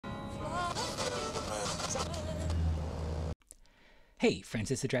Hey, friends,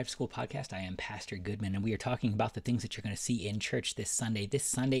 it's the Drive to School podcast. I am Pastor Goodman, and we are talking about the things that you're going to see in church this Sunday. This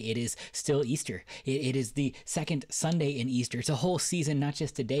Sunday, it is still Easter. It is the second Sunday in Easter. It's a whole season, not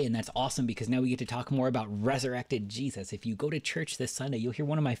just a day, and that's awesome because now we get to talk more about resurrected Jesus. If you go to church this Sunday, you'll hear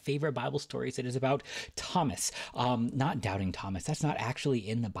one of my favorite Bible stories. It is about Thomas, not doubting Thomas. That's not actually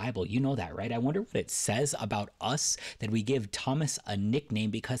in the Bible. You know that, right? I wonder what it says about us that we give Thomas a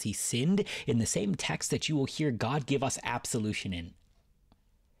nickname because he sinned in the same text that you will hear God give us absolution in.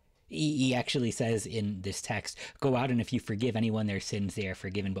 He actually says in this text, go out and if you forgive anyone their sins, they are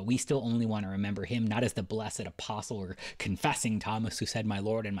forgiven. But we still only want to remember him, not as the blessed apostle or confessing Thomas who said, my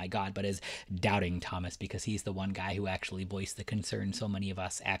Lord and my God, but as doubting Thomas, because he's the one guy who actually voiced the concern so many of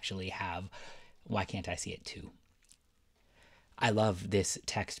us actually have. Why can't I see it too? I love this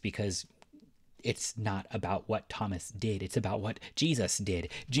text because it's not about what Thomas did. It's about what Jesus did.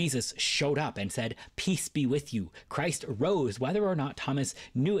 Jesus showed up and said, peace be with you. Christ rose. Whether or not Thomas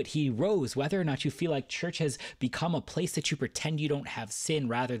knew it, he rose. Whether or not you feel like church has become a place that you pretend you don't have sin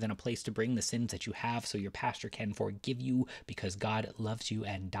rather than a place to bring the sins that you have so your pastor can forgive you because God loves you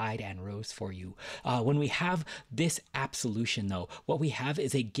and died and rose for you. When we have this absolution, though, what we have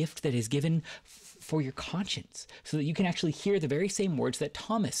is a gift that is given for your conscience so that you can actually hear the very same words that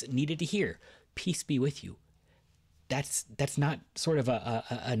Thomas needed to hear. Peace be with you. That's not sort of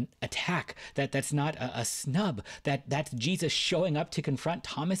an attack. That's not a snub. That's Jesus showing up to confront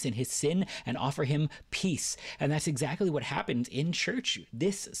Thomas in his sin and offer him peace. And that's exactly what happens in church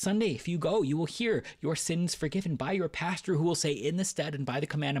this Sunday. If you go, you will hear your sins forgiven by your pastor, who will say, in the stead and by the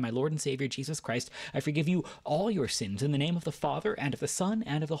command of my Lord and Savior Jesus Christ, I forgive you all your sins in the name of the Father and of the Son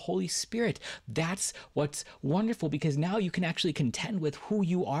and of the Holy Spirit. That's what's wonderful, because now you can actually contend with who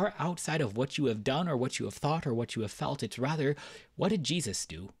you are outside of what you have done or what you have thought or what you have felt. It's rather, what did Jesus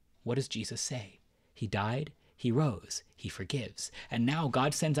do? What does Jesus say? He died, he rose, he forgives. And now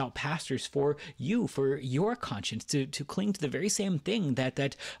God sends out pastors for you, for your conscience, to cling to the very same thing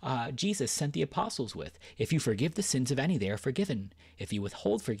that Jesus sent the apostles with. If you forgive the sins of any, they are forgiven. If you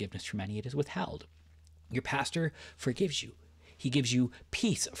withhold forgiveness from any, it is withheld. Your pastor forgives you. He gives you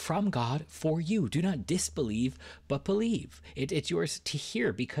peace from God for you. Do not disbelieve, but believe. It's yours to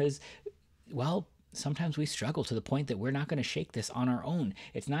hear because, well, sometimes we struggle to the point that we're not going to shake this on our own.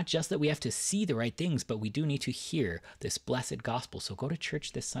 It's not just that we have to see the right things, but we do need to hear this blessed gospel. So go to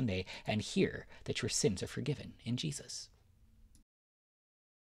church this Sunday and hear that your sins are forgiven in Jesus.